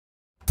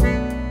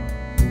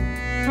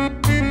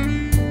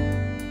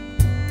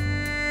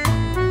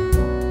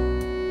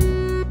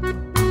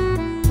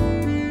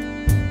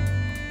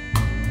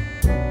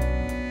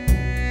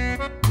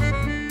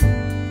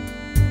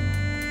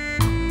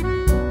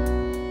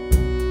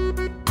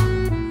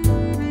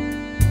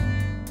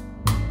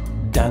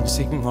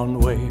dancing on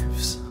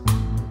waves,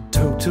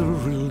 total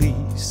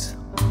release.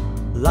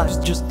 Life's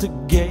just a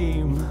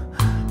game,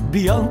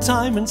 beyond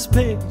time and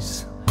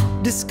space.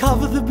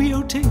 Discover the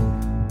beauty,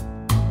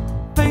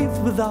 faith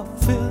without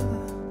fear.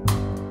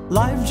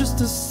 Life's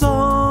just a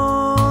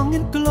song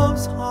in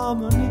close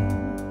harmony.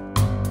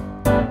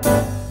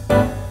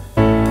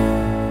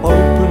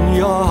 Open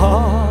your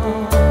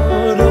heart,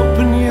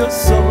 open your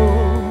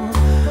soul.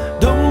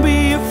 Don't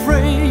be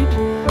afraid,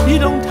 you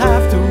don't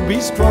have to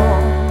be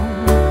strong.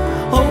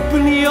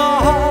 Open your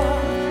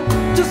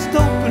heart, just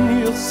open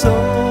your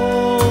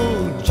soul.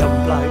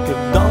 Jump like a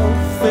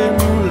dolphin,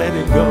 let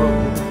it go,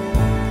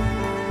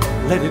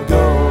 let it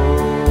go.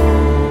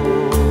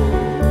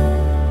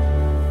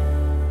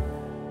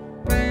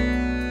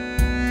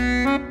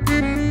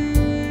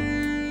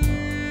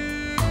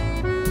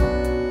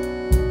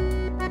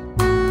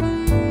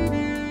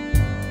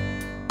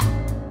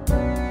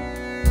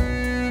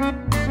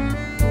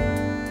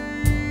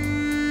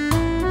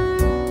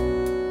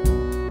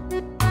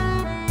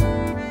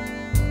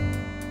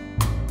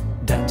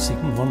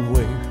 Dancing on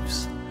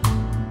waves,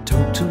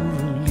 total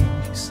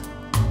release.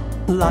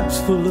 Life's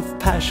full of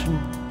passion,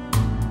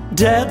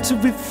 dare to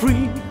be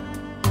free.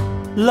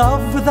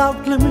 Love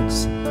without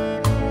limits,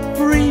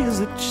 free as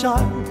a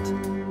child.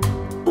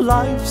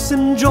 Life's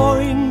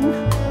enjoying,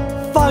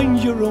 find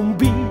your own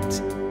beat.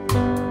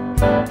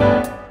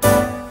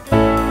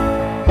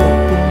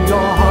 Open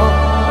your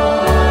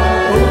heart,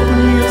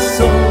 open your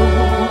soul.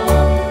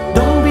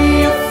 Don't be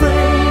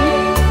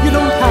afraid, you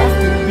don't have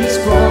to be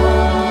strong.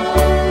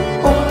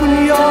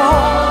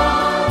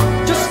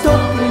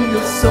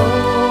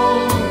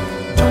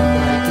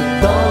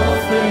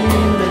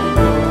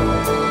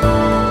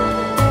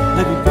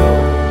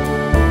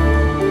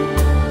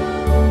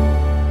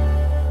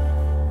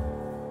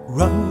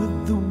 Run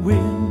with the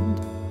wind,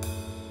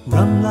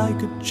 run like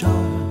a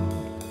child.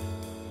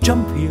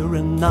 Jump here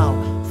and now,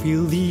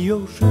 feel the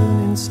ocean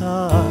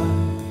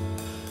inside.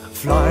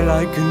 Fly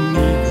like an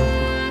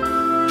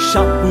eagle,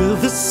 shout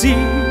with the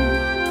sea.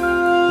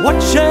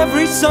 Watch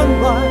every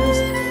sunrise,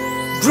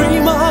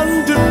 dream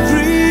under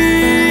dream.